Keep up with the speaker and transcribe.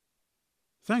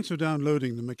Thanks for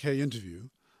downloading the McKay interview.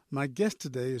 My guest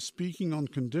today is speaking on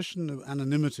condition of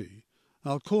anonymity.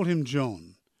 I'll call him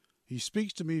John. He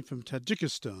speaks to me from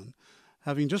Tajikistan,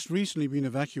 having just recently been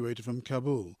evacuated from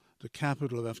Kabul, the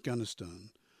capital of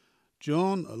Afghanistan.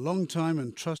 John, a long-time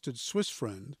and trusted Swiss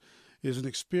friend, is an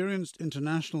experienced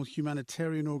international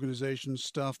humanitarian organization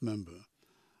staff member.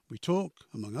 We talk,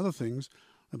 among other things,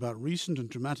 about recent and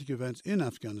dramatic events in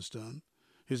Afghanistan,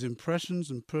 his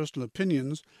impressions and personal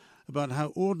opinions about how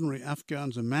ordinary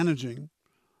Afghans are managing,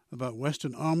 about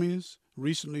Western armies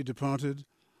recently departed,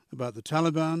 about the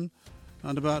Taliban,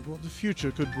 and about what the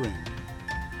future could bring.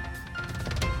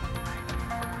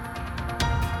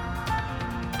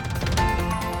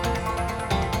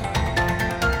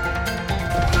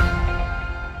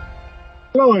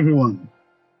 Hello, everyone.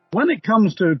 When it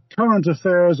comes to current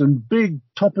affairs and big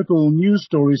topical news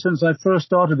stories, since I first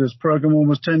started this program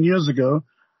almost 10 years ago,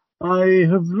 I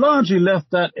have largely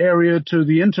left that area to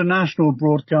the international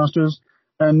broadcasters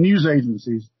and news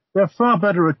agencies. They're far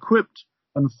better equipped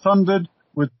and funded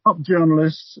with top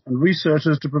journalists and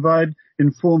researchers to provide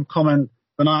informed comment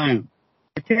than I am.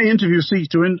 The K interview seeks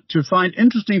to find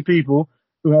interesting people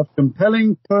who have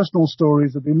compelling personal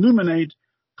stories that illuminate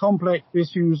complex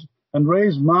issues and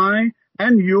raise my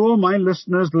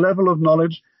listeners' level of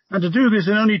knowledge, and to do this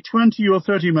in only 20 or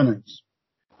 30 minutes.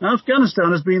 Now,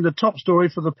 Afghanistan has been the top story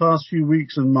for the past few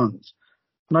weeks and months,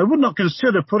 and I would not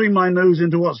consider putting my nose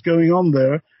into what's going on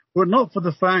there were it not for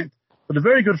the fact that a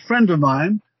very good friend of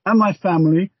mine and my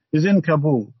family is in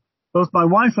Kabul. Both my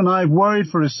wife and I have worried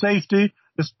for his safety,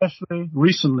 especially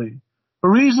recently.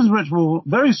 For reasons which will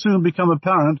very soon become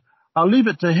apparent, I'll leave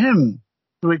it to him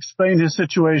to explain his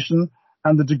situation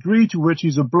and the degree to which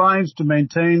he's obliged to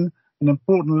maintain an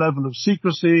important level of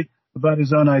secrecy about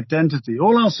his own identity.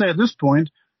 All I'll say at this point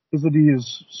is that he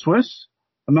is Swiss,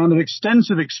 a man of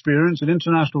extensive experience in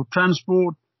international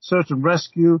transport, search and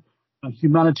rescue, and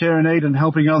humanitarian aid and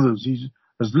helping others. He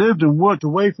has lived and worked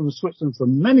away from Switzerland for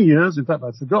many years. In fact,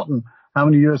 I've forgotten how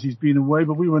many years he's been away,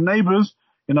 but we were neighbors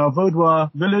in our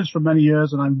Vaudois village for many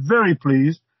years, and I'm very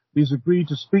pleased he's agreed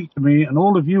to speak to me and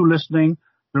all of you listening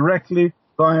directly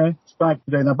via Skype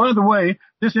today. Now, by the way,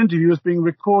 this interview is being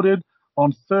recorded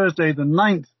on Thursday, the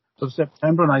 9th of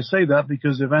September, and I say that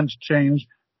because events change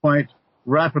quite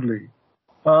rapidly.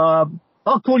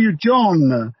 I'll call you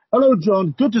John. Hello,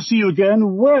 John. Good to see you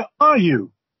again. Where are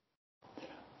you?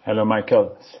 Hello,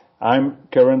 Michael. I'm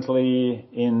currently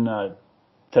in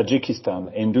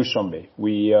Tajikistan, in Dushanbe.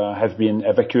 We have been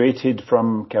evacuated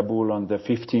from Kabul on the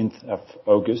 15th of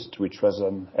August, which was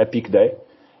an epic day.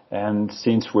 And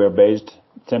since we're based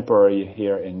temporarily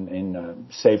here in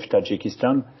safe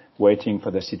Tajikistan, waiting for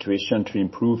the situation to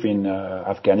improve in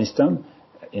Afghanistan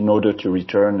in order to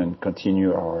return and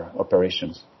continue our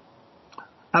operations.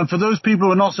 And for those people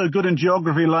who are not so good in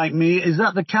geography like me, is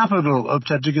that the capital of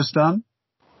Tajikistan?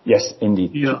 Yes,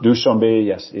 indeed. Yeah. Dushanbe,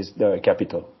 yes, is the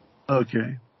capital.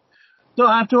 Okay. So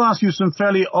I have to ask you some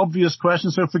fairly obvious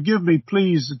questions, so forgive me,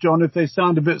 please, John, if they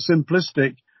sound a bit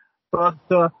simplistic. But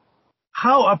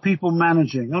how are people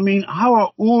managing? I mean, how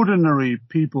are ordinary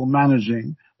people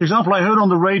managing? For example, I heard on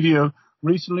the radio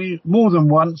recently, more than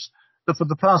once, that for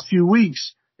the past few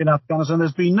weeks in Afghanistan,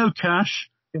 there's been no cash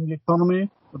in the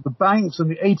economy, that the banks and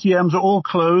the ATMs are all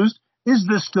closed. Is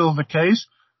this still the case?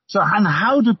 And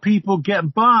how do people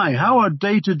get by? How are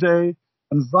day-to-day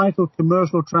and vital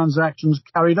commercial transactions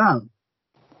carried out?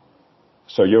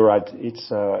 So you're right. It's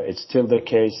still the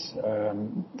case.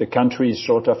 The country is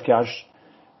short of cash.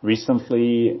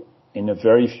 Recently, in a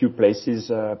very few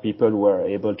places, people were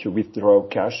able to withdraw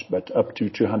cash, but up to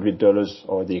 $200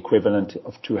 or the equivalent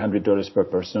of $200 per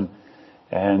person,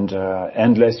 and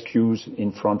endless queues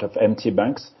in front of empty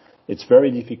banks. It's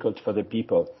very difficult for the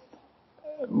people.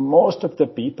 Most of the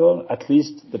people, at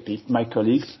least my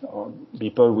colleagues or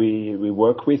people we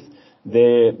work with,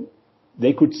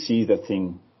 they could see the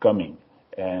thing coming.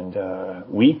 And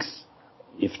weeks,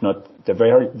 if not the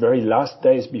very, very last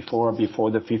days before the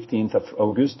 15th of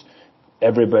August,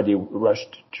 everybody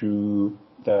rushed to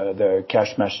the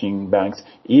cash machine banks.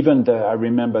 Even I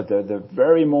remember the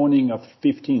very morning of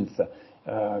 15th,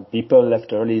 people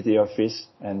left early the office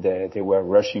and they were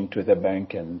rushing to the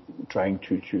bank and trying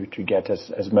to get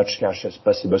as much cash as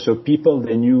possible. So people,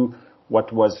 they knew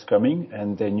what was coming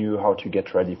and they knew how to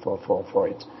get ready for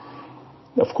it.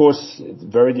 Of course, it's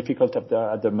very difficult at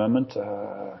the moment.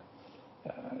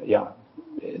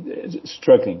 It's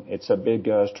struggling. It's a big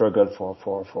struggle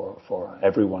for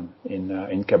everyone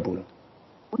in Kabul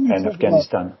and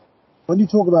Afghanistan. When you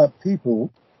talk about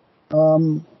people,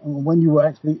 when you were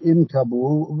actually in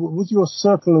Kabul, was your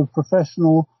circle of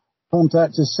professional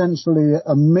contacts essentially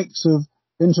a mix of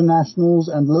internationals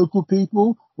and local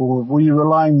people, or were you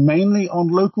relying mainly on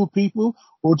local people,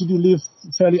 or did you live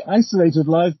a fairly isolated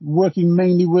life working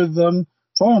mainly with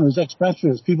foreigners,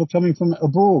 expatriates, people coming from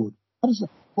abroad?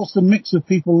 What's the mix of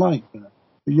people like that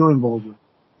you're involved with?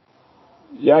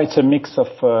 Yeah, it's a mix of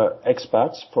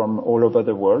expats from all over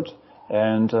the world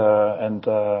and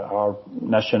our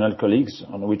national colleagues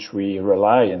on which we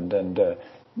rely, and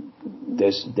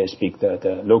they speak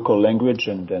the local language,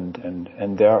 and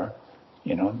they are,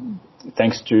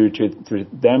 thanks to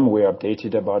them, we're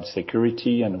updated about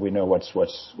security, and we know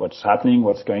what's happening,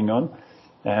 what's going on.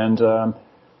 And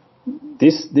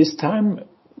this time,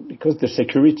 because the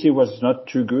security was not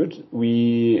too good,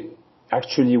 we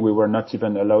were not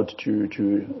even allowed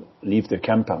to leave the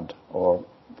compound, or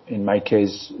in my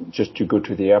case, just to go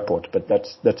to the airport. But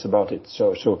that's about it.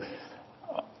 So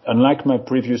unlike my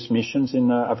previous missions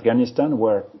in Afghanistan,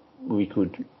 where we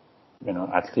could,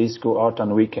 at least go out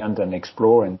on weekend and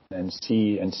explore and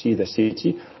see the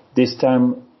city, this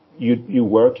time you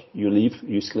work, you live,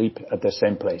 you sleep at the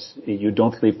same place. You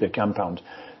don't leave the compound.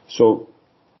 So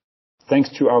thanks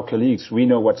to our colleagues, we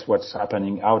know what's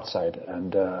happening outside,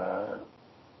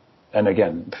 and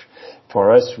again,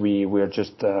 for us, we're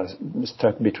just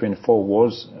stuck between four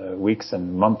walls, weeks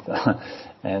and months,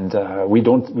 and we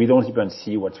don't even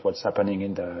see what's happening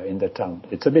in the town.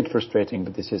 It's a bit frustrating,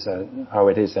 but this is how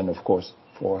it is, and of course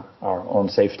for our own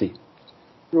safety.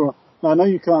 Sure. Now, I know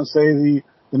you can't say the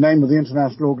name of the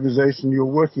international organization you're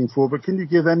working for, but can you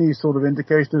give any sort of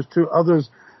indication as to others?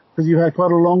 Because you had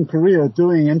quite a long career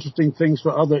doing interesting things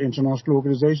for other international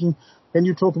organizations. Can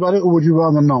you talk about it, or would you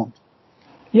rather not?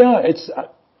 Yeah,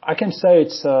 I can say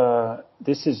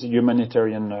this is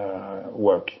humanitarian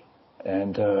work,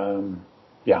 and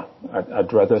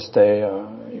I'd rather stay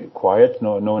quiet,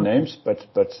 no names, but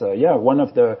one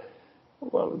of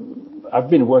I've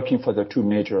been working for the two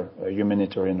major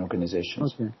humanitarian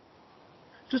organizations. Okay.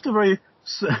 Just a very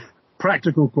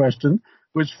practical question,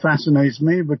 which fascinates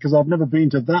me because I've never been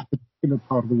to that particular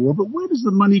part of the world, but where does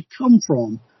the money come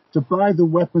from to buy the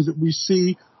weapons that we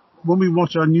see? When we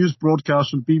watch our news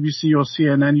broadcasts from BBC or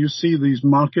CNN, you see these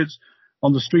markets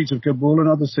on the streets of Kabul and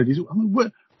other cities. I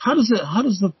mean, how does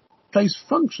the place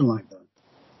function like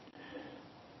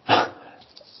that?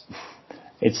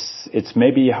 It's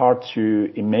maybe hard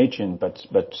to imagine, but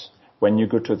when you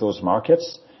go to those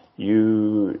markets,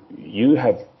 you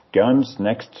have guns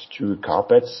next to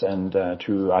carpets and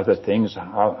to other things,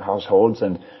 households,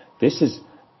 and this is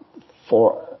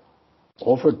for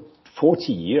over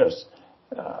 40 years.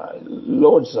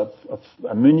 Loads of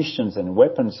munitions and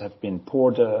weapons have been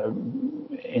poured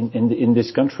in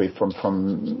this country from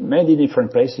many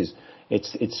different places.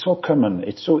 It's so common.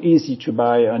 It's so easy to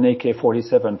buy an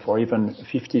AK-47 for even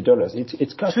 $50.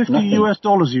 It's cost $50 nothing. US,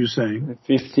 you saying?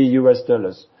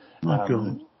 $50. My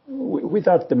God.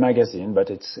 Without the magazine, but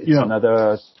it's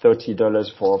another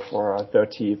 $30 for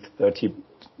 30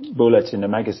 bullets in the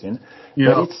magazine.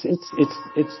 Yeah. But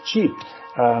it's cheap.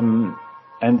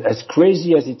 And as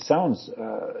crazy as it sounds,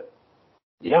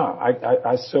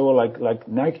 I saw like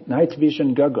night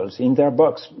vision goggles in their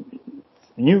box,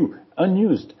 new,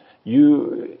 unused.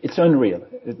 It's unreal.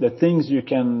 The things you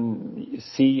can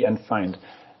see and find.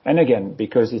 And again,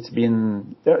 because it's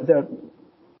been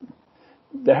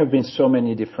there have been so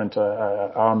many different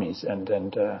armies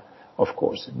and of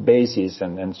course bases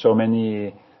and so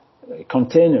many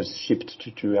containers shipped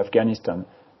to Afghanistan,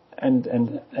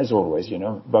 and as always,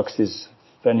 boxes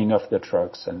falling off the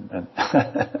trucks and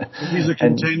these are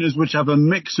containers which have a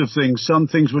mix of things, some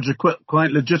things which are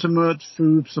quite legitimate,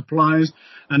 food, supplies,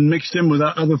 and mixed in with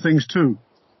other things too.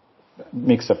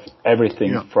 Mix of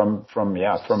everything from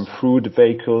food,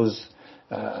 vehicles,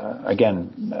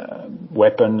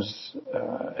 weapons,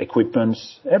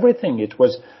 equipments, everything.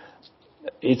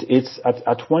 It's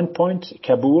at one point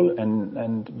Kabul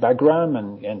and Bagram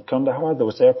and Kandahar,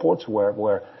 those airports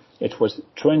where it was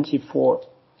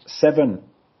 24/7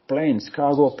 planes,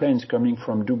 cargo planes coming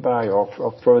from Dubai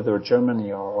or further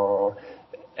Germany or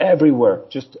everywhere,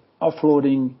 just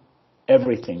offloading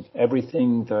everything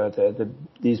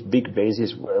these big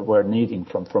bases were needing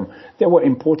from they were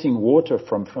importing water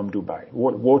from Dubai,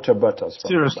 water bottles from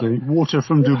Seriously, Dubai. Water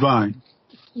from Dubai.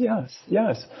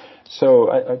 Yes. So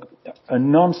a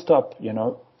non-stop,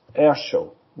 air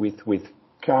show with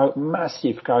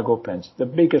massive cargo planes, the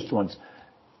biggest ones,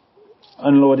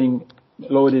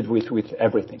 loaded with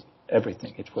everything.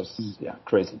 It was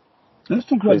crazy. Let's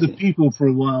talk about the people for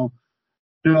a while,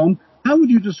 John. How would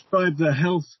you describe the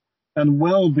health and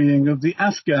well-being of the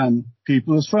Afghan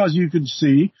people, as far as you could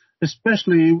see,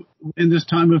 especially in this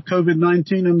time of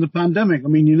COVID-19 and the pandemic? I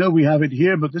mean, we have it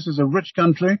here, but this is a rich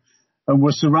country, and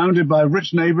we're surrounded by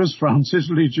rich neighbors, France,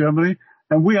 Italy, Germany,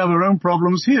 and we have our own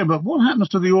problems here. But what happens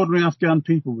to the ordinary Afghan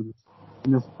people with this,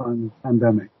 in this kind of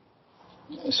pandemic?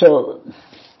 So,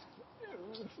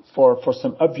 for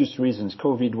some obvious reasons,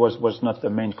 COVID was not the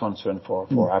main concern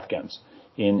for Afghans.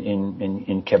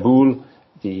 In Kabul,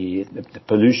 the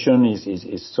pollution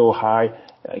is so high.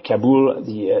 Kabul,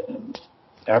 the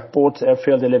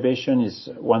airfield elevation is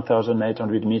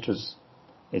 1,800 meters.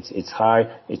 It's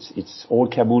high. It's all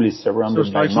Kabul is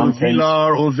surrounded by mountains. So it's like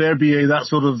Villars or Verbier, that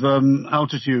sort of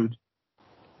altitude.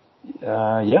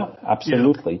 Yeah,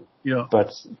 absolutely. Yeah.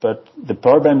 But the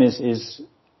problem is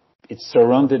it's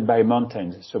surrounded by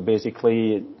mountains. So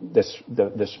basically,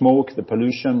 the smoke, the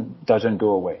pollution doesn't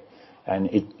go away, and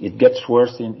it gets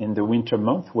worse in the winter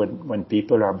month when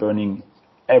people are burning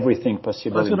everything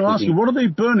possible. I was going to ask you, what are they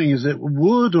burning? Is it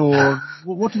wood or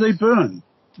what do they burn?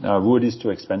 Wood is too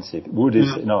expensive. Wood is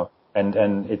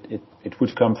and it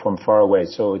would come from far away.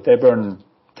 So they burn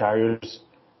tires,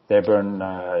 they burn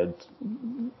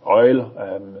oil,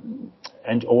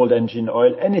 and old engine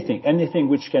oil, anything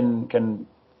which can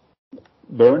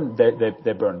burn,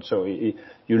 they burn. So you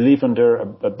live under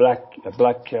a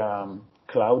black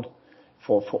cloud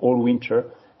for all winter,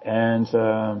 and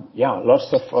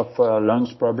lots of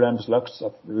lungs problems, lots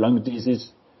of lung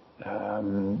disease.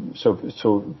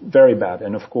 So very bad.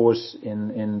 And of course,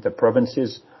 in the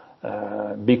provinces,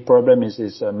 big problem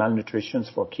is malnutrition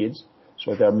for kids.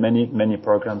 So there are many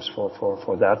programs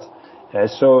for that.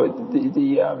 So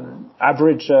the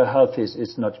average health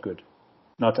is not good,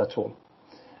 not at all.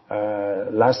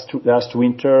 Last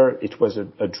winter it was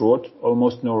a drought,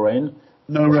 almost no rain.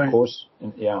 No rain. Of course,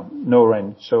 no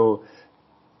rain. So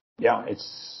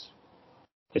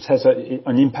it has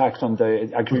an impact on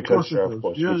the agriculture, of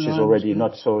course, which is already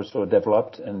not so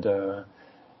developed, and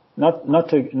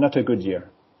not a good year.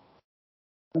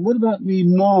 And what about the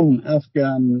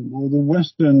non-Afghan or the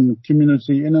Western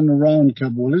community in and around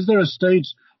Kabul? Is there a state,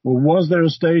 or was there a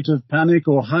state of panic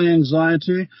or high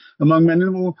anxiety among many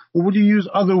of them, or would you use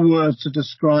other words to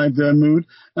describe their mood?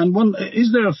 And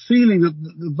is there a feeling that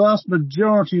the vast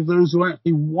majority of those who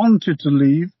actually wanted to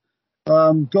leave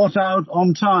got out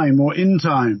on time or in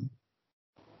time?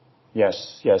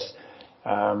 Yes.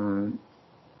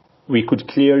 We could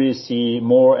clearly see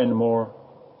more and more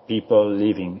people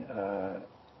leaving,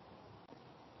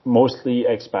 mostly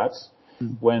expats.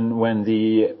 When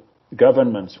the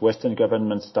Western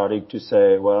governments started to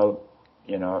say, well,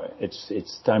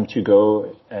 it's time to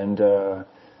go, and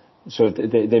so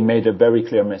they made a very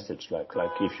clear message, like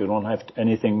if you don't have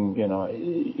anything,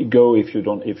 go. If you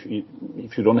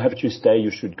don't have to stay,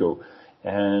 you should go.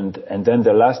 And then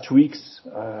the last weeks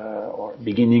or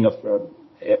beginning of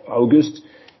August,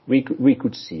 we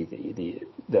could see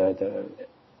the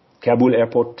Kabul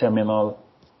airport terminal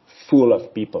full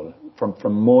of people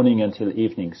from morning until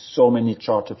evening. So many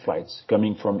charter flights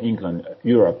coming from England,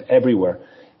 Europe, everywhere,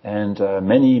 and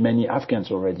many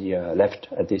Afghans already left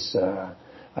at this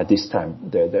time,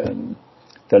 the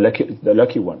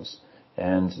lucky ones.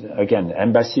 And again,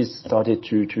 embassies started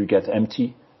to get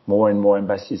empty. More and more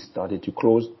embassies started to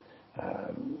close.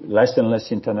 Less and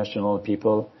less international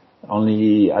people.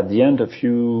 Only at the end, a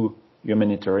few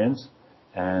humanitarians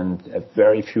and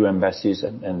very few embassies,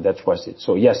 and that was it.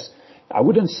 So yes, I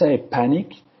wouldn't say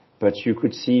panic, but you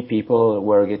could see people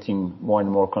were getting more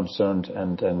and more concerned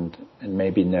and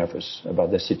maybe nervous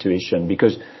about the situation,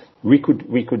 because we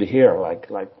could hear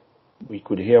we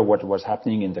could hear what was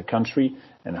happening in the country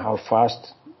and how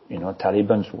fast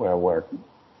Taliban were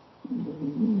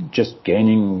just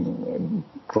gaining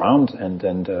ground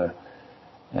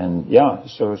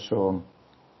so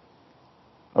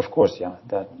of course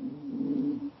that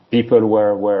people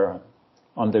were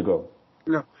on the go.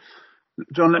 Yeah.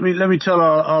 John, let me tell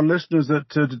our listeners that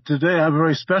today I have a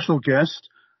very special guest.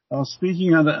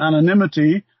 Speaking of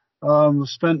anonymity,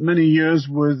 spent many years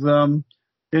with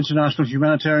international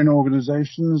humanitarian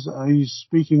organizations. He's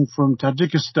speaking from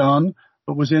Tajikistan,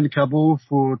 but was in Kabul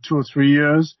for 2 or 3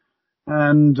 years,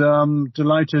 and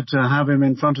delighted to have him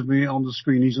in front of me on the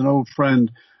screen. He's an old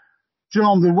friend.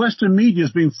 John, the Western media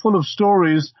has been full of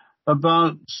stories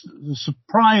about the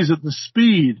surprise at the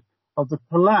speed of the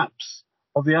collapse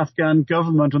of the Afghan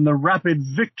government and the rapid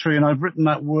victory, and I've written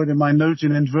that word in my notes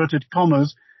in inverted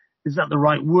commas. Is that the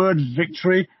right word,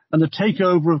 victory? And the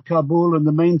takeover of Kabul and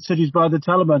the main cities by the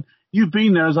Taliban. You've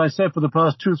been there, as I said, for the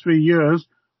past 2 or 3 years.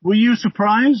 Were you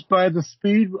surprised by the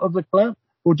speed of the collapse,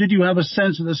 or did you have a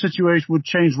sense that the situation would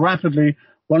change rapidly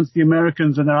once the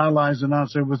Americans and their allies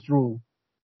announced their withdrawal?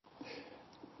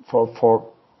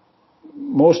 For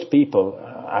most people,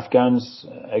 Afghans,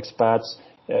 expats,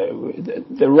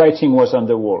 the writing was on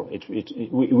the wall.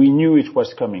 We knew it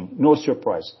was coming. No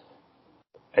surprise,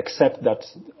 except that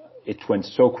it went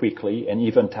so quickly, and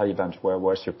even Taliban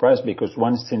were surprised, because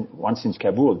once in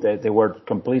Kabul, they were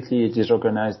completely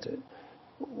disorganized.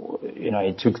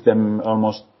 It took them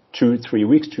almost 2-3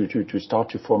 weeks to start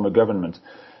to form a government.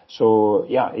 So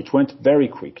yeah, it went very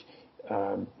quick.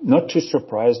 Not too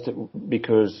surprised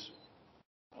because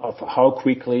of how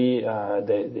quickly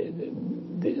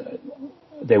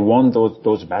they won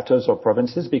those battles or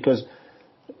provinces, because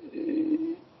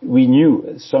we knew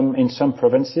in some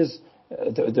provinces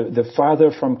the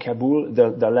farther from Kabul,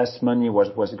 the less money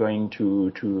was going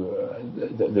to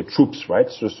the troops, right?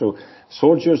 So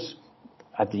soldiers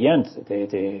at the end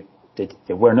they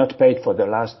were not paid for the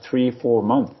last 3-4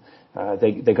 months.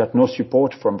 They got no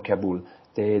support from Kabul.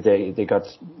 They got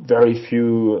very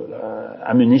few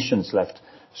ammunitions left.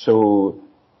 So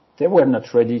they were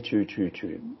not ready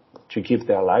to give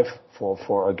their life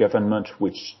for a government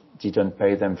which didn't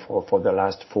pay them for the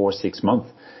last 4-6 months.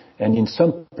 And in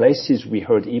some places we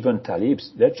heard even Talibs,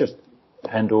 they just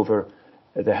handed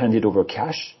over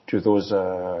cash to those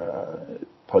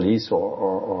police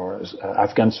or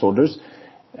Afghan soldiers,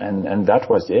 and that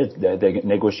was it. They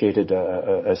negotiated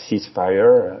a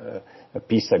ceasefire, a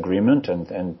peace agreement, and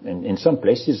in some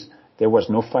places there was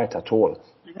no fight at all.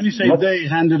 When you say they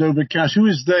handed over cash, who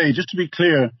is they? Just to be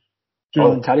clear.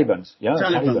 John. Oh, Taliban. Yeah,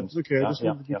 Taliban. Okay, just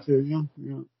wanted to be clear.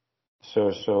 Yeah.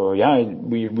 So yeah,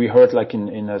 we heard like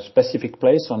in a specific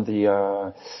place on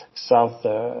the south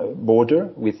border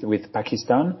with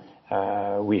Pakistan.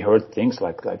 We heard things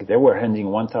like they were handing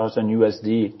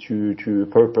 $1,000 to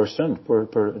per person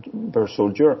per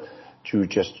soldier to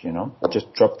just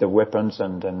drop the weapons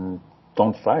and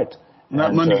don't fight. And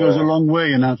that money goes a long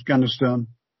way in Afghanistan.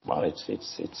 Well,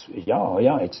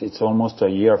 it's almost a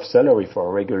year of salary for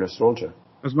a regular soldier.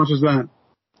 As much as that.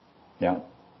 Yeah.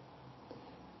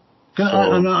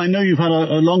 I know you've had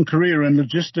a long career in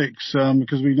logistics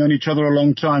because we've known each other a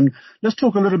long time. Let's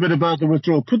talk a little bit about the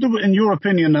withdrawal. In your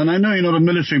opinion, and I know you're not a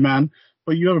military man,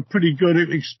 but you have a pretty good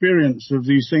experience of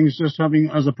these things, just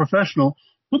having as a professional,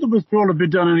 could the withdrawal have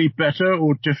been done any better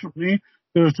or differently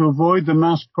so as to avoid the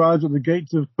mass crowds at the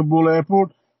gates of Kabul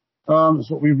airport? It's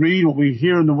what we read, what we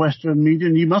hear in the Western media,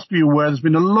 and you must be aware there's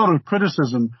been a lot of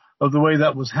criticism of the way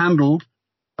that was handled.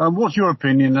 What's your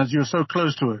opinion, as you're so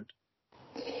close to it?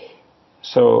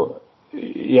 So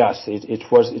yes,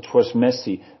 it was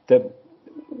messy.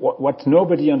 What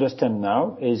nobody understands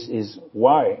now is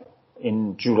why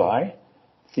in July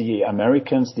the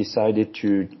Americans decided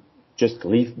to just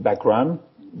leave Bagram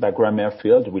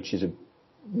airfield, which is a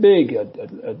big, a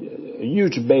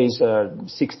huge base,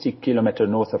 60 kilometers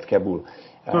north of Kabul.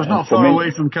 So it's not far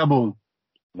away from Kabul.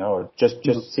 No, just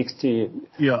 60.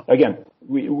 Yeah. Again,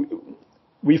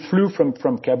 we flew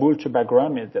from Kabul to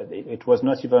Bagram. It was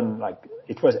not even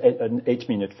it was an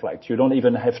 8-minute flight. You don't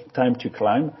even have time to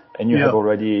climb, and you're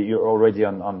already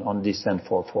on descent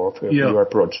for your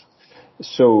approach.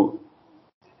 So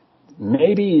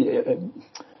maybe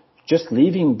just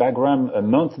leaving Bagram a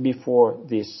month before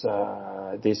this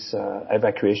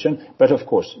evacuation. But of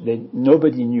course,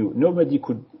 nobody knew. Nobody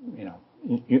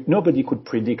could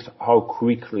predict how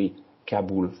quickly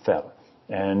Kabul fell.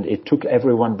 And it took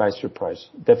everyone by surprise,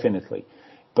 definitely.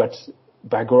 But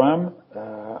Bagram,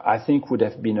 I think, would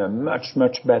have been a much,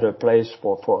 much better place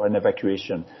for an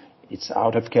evacuation. It's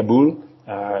out of Kabul.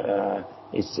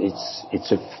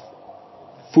 It's a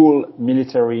full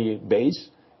military base,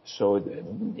 so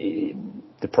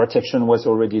the protection was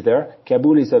already there.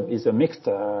 Kabul is a mixed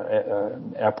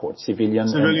airport, civilian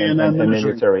and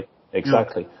military.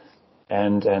 Exactly. Yeah.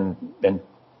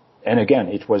 And again,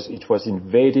 it was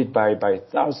invaded by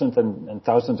thousands and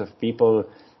thousands of people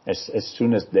as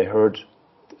soon as they heard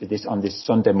this on this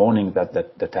Sunday morning that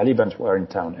the Taliban were in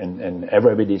town, and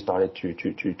everybody started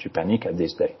to panic at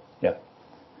this day. Yeah.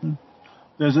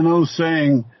 There's an old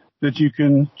saying that you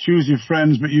can choose your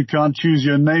friends, but you can't choose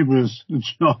your neighbors.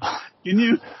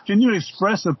 Can you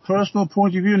express a personal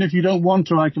point of view? And if you don't want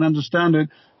to, I can understand it.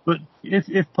 But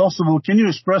if possible, can you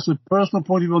express a personal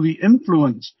point of view on the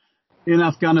influence in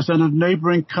Afghanistan of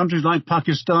neighboring countries like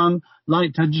Pakistan,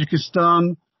 like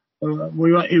Tajikistan,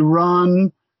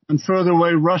 Iran, and further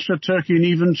away Russia, Turkey, and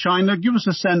even China? Give us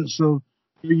a sense of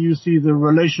how you see the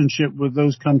relationship with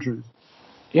those countries.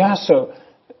 Yeah, so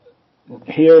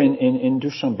here in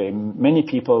Dushanbe, many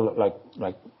people,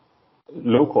 like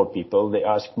local people, they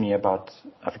ask me about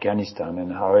Afghanistan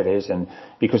and how it is, and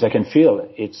because I can feel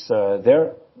it's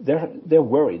they're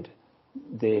worried.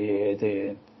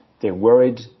 They're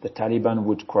worried the Taliban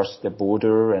would cross the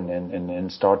border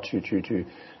and start to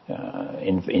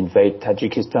invade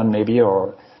Tajikistan maybe,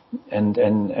 and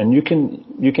you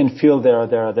can feel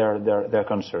their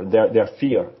concern, their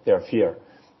fear.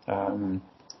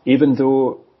 Even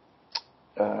though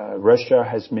Russia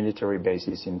has military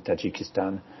bases in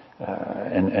Tajikistan,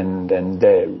 and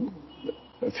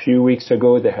a few weeks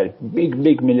ago they had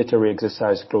big military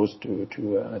exercise close to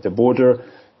the border,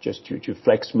 just to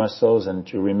flex muscles and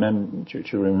to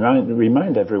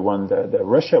remind everyone that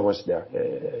Russia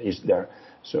is there,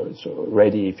 so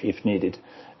ready if needed.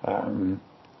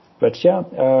 But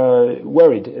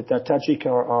worried. The Tajik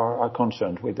are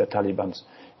concerned with the Taliban.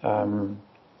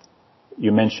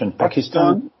 You mentioned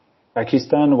Pakistan.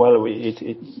 Pakistan, well,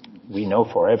 we know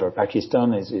forever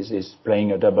Pakistan is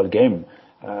playing a double game,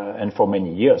 and for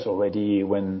many years already.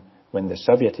 When the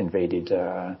Soviet invaded,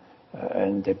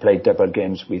 and they played double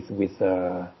games with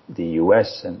the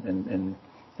US and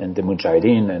the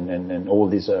Mujahideen and all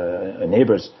these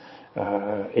neighbors,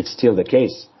 it's still the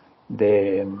case.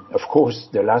 Of course,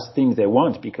 the last thing they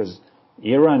want, because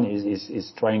Iran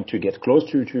is trying to get close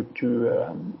to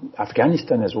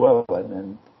Afghanistan as well,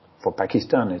 and for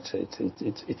Pakistan it's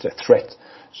a threat.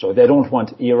 So they don't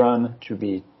want Iran to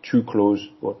be too close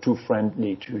or too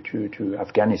friendly to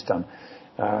Afghanistan.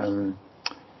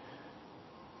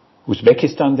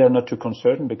 Uzbekistan, they're not too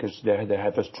concerned because they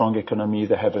have a strong economy,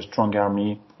 they have a strong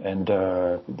army, and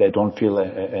they don't feel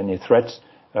any threats.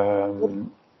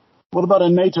 What about a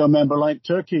NATO member like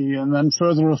Turkey, and then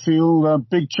further afield,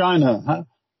 big China? Huh?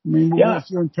 I mean, what's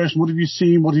your impression? What have you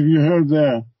seen? What have you heard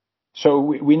there? So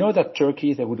we know that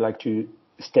Turkey, they would like to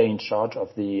stay in charge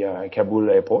of the Kabul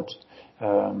airport.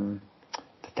 The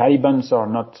Taliban are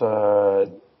not.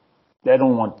 They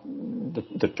don't want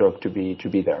the Turk to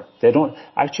be there. They don't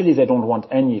want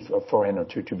any foreigner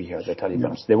to be here. The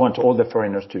Taliban. Yeah. They want all the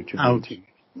foreigners to be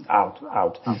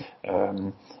out.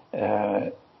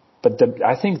 But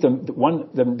I think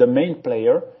the main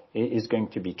player is going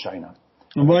to be China.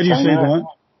 And why do you say that?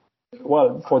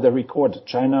 Well, for the record,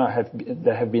 China have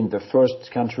been the first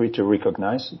country to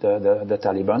recognize the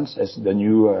Taliban as the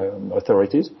new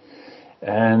authorities,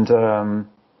 and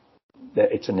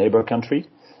it's a neighbor country.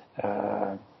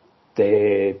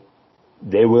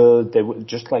 They will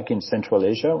just like in Central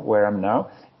Asia, where I'm now,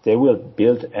 they will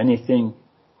build anything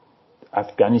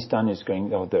Afghanistan is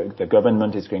going, or the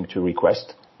government is going to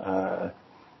request.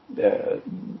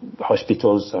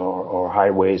 Hospitals or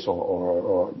highways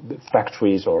or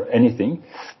factories or anything,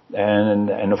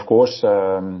 and of course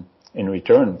in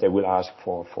return they will ask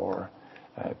for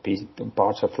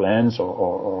parts of lands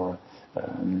or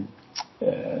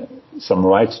some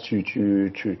rights to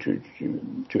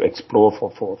explore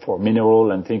for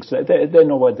mineral and things. They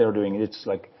know what they're doing.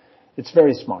 It's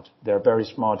very smart. They're very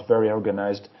smart, very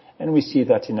organized. And we see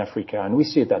that in Africa, and we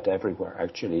see that everywhere,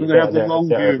 actually. They're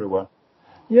everywhere.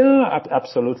 Yeah,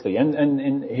 absolutely.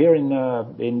 And here in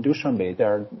Dushanbe,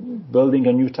 they're building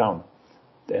a new town.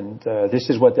 And this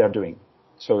is what they're doing.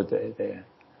 So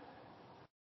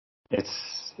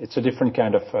it's a different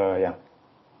kind of,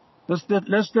 Let's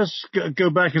go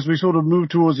back as we sort of move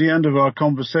towards the end of our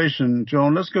conversation,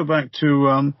 John. Let's go back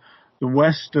to the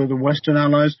West, the Western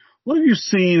allies. What have you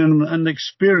seen and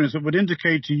experienced that would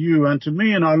indicate to you and to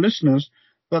me and our listeners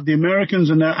that the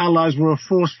Americans and their allies were a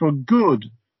force for good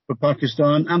for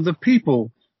Pakistan and the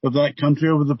people of that country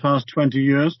over the past 20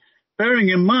 years, bearing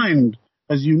in mind,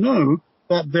 as you know,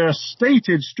 that their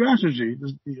stated strategy,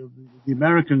 the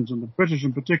Americans and the British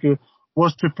in particular,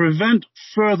 was to prevent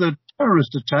further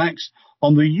terrorist attacks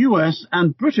on the US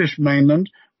and British mainland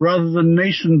rather than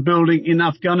nation building in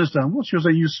Afghanistan? What's your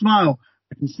say? You smile.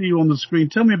 I can see you on the screen.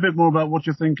 Tell me a bit more about what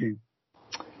you're thinking.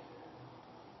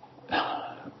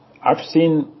 I've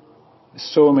seen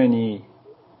so many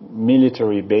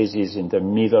military bases in the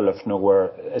middle of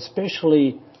nowhere,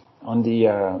 especially on the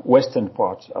western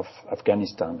part of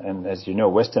Afghanistan. And as you know,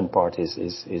 western part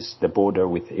is the border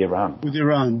with Iran. With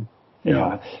Iran.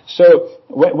 Yeah. So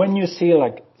when you see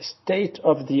like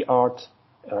state-of-the-art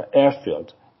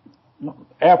airfield,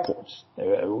 airports,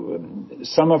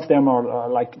 some of them are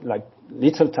like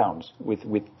little towns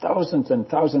with thousands and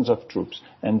thousands of troops,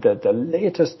 and the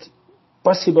latest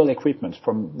possible equipment,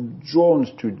 from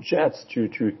drones to jets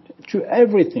to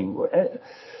everything,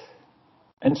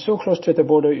 and so close to the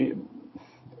border,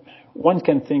 one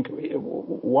can think,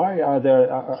 why are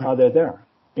they there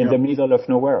in the middle of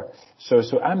nowhere?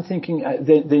 So I'm thinking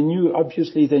they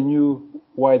knew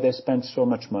why they spent so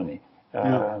much money.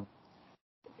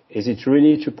 Is it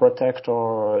really to protect,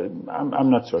 or I'm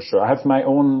not so sure. I have my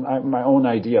own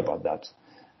idea about that.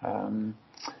 And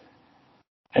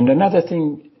another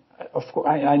thing, of course,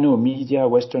 I know media,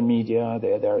 Western media,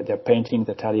 they're painting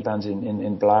the Taliban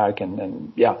in black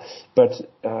and yeah, but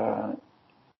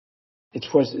it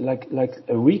was like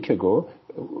a week ago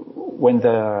when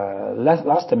the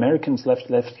last Americans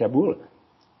left Kabul.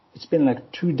 It's been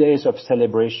like 2 days of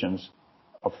celebrations.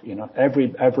 Of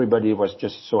everybody was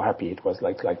just so happy. It was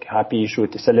like happy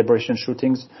celebration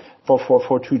shootings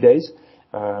for 2 days.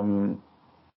 To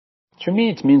me,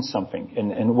 it means something.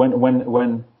 And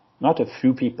when not a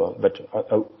few people, but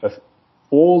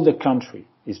all the country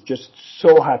is just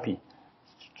so happy,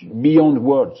 beyond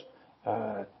words,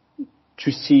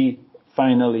 to see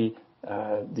finally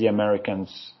the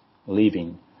Americans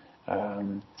leaving.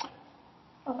 Then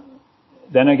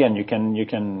again, you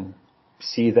can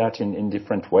see that in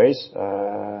different ways.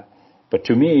 But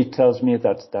to me, it tells me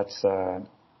that's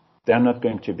they're not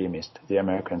going to be missed, the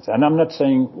Americans. And I'm not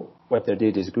saying what they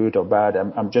did is good or bad.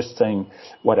 I'm just saying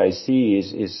what I see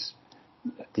is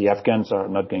the Afghans are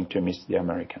not going to miss the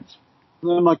Americans.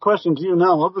 Well, my question to you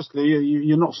now, obviously,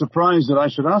 you're not surprised that I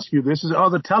should ask you this, is are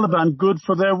the Taliban good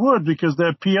for their word? Because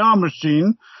their PR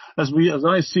machine, as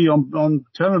I see on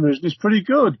television, is pretty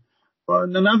good. But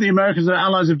now the Americans and their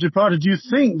allies have departed, do you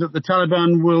think that the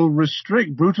Taliban will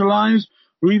restrict, brutalize,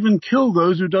 or even kill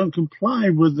those who don't comply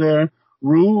with their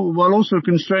rule, while also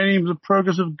constraining the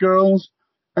progress of girls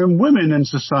and women in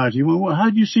society? Well, how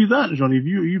do you see that, Johnny?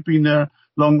 You've been there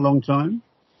long time.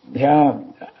 Yeah,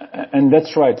 and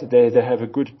that's right. They have a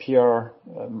good PR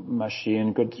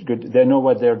machine. Good. They know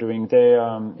what they're doing. They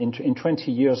in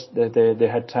 20 years they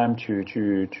had time to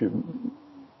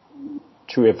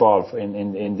evolve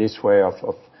in this way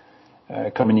of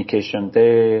communication.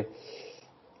 They,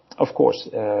 of course,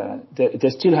 they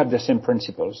still have the same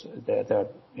principles.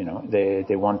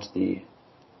 They want the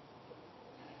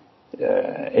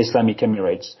Islamic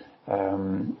Emirates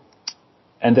and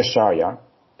the Sharia,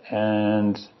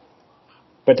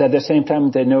 but at the same time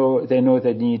they know they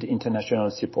need international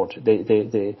support.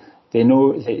 They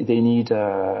know they need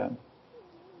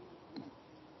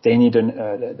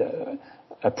the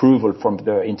approval from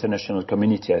the international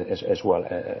community as well,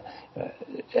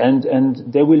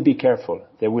 and they will be careful.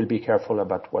 They will be careful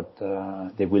about what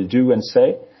they will do and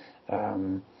say.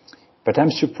 But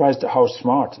I'm surprised how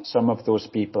smart some of those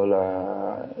people,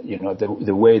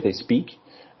 the way they speak,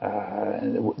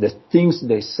 the things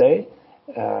they say,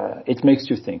 it makes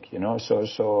you think,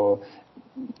 So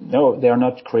no, they are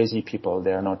not crazy people.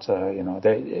 They are not,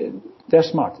 they're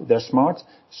smart. They're smart.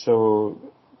 So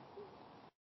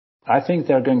I think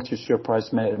they're going to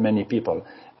surprise many people.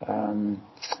 Of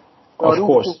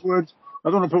course. I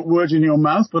don't want to put words in your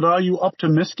mouth, but are you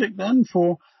optimistic then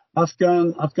for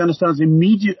Afghanistan's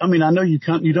immediate? I mean, I know you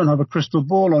don't have a crystal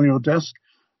ball on your desk,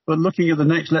 but looking at the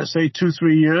next, let's say,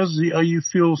 2-3 years, you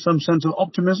feel some sense of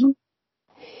optimism?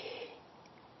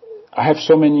 I have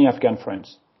so many Afghan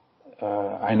friends.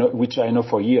 Which I know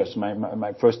for years.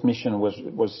 My first mission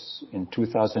was in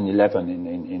 2011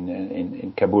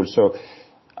 in Kabul. So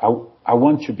I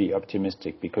want to be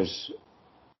optimistic, because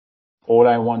all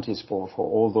I want is for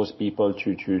all those people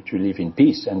to live in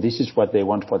peace, and this is what they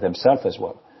want for themselves as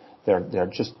well. They're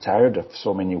just tired of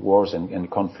so many wars and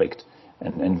conflict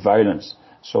and violence.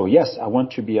 So yes, I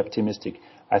want to be optimistic.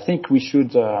 I think we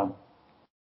should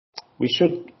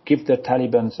give the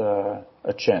Taliban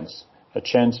a chance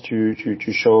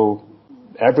to show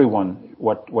everyone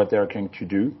what they're going to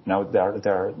do. Now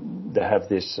they have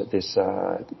this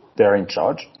they're in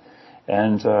charge,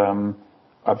 and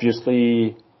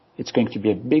obviously it's going to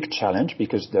be a big challenge,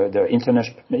 because the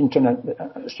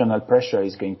international pressure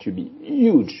is going to be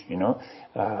huge,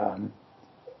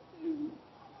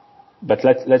 But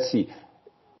let's see.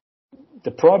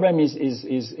 The problem is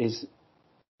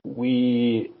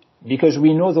because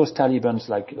we know those Talibans,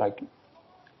 like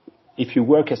if you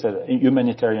work as a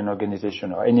humanitarian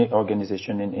organization or any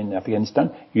organization in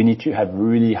Afghanistan, you need to have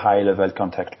really high level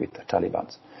contact with the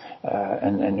Taliban,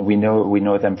 and we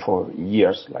know them for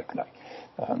years,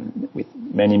 with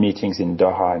many meetings in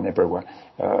Doha and everywhere.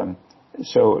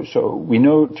 So we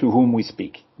know to whom we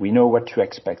speak. We know what to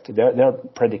expect. They're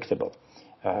predictable.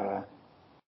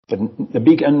 But the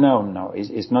big unknown now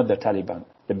is not the Taliban.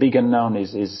 The big unknown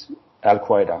is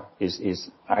Al-Qaeda, is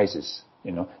ISIS.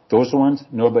 Those ones,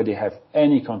 nobody have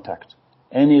any contact,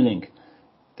 any link.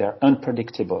 They're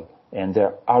unpredictable, and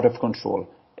they're out of control,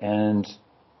 and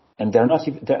they're not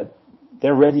even,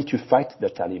 they're ready to fight the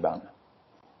Taliban.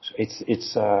 So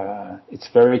it's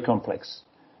very complex,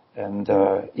 and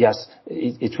yes,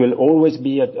 it will always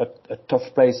be a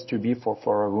tough place to be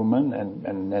for a woman,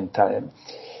 and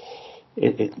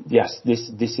yes,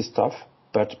 this is tough,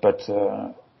 but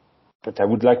I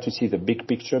would like to see the big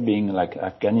picture being like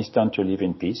Afghanistan to live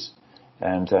in peace,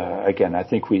 And again, I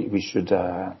think we should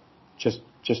just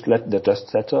let the dust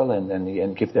settle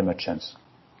and give them a chance.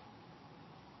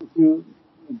 Thank you,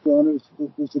 John.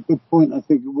 It's a good point, I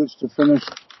think, at which to finish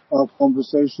our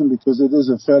conversation, because it is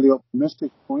a fairly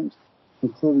optimistic point.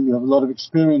 And clearly you have a lot of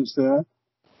experience there.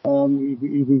 You've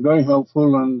been very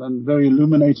helpful and very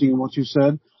illuminating in what you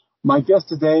said. My guest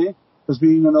today has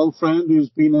been an old friend who's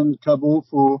been in Kabul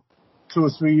for 2 or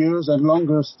 3 years and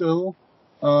longer still,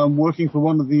 working for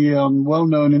one of the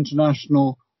well-known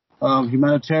international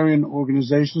humanitarian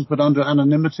organizations, but under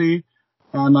anonymity.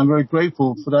 And I'm very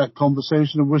grateful for that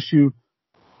conversation. I wish you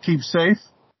keep safe.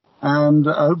 And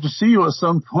I hope to see you at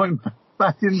some point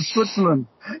back in Switzerland.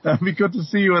 It'd be good to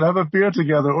see you and have a beer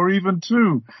together, or even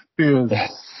 2 beers.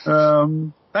 Yes.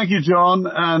 Thank you, John,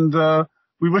 and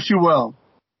we wish you well.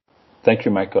 Thank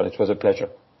you, Michael. It was a pleasure.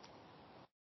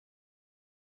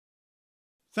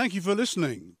 Thank you for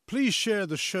listening. Please share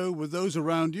the show with those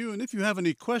around you, and if you have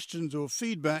any questions or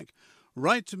feedback,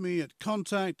 write to me at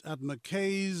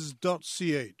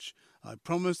contact@mackays.ch. I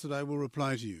promise that I will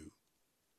reply to you.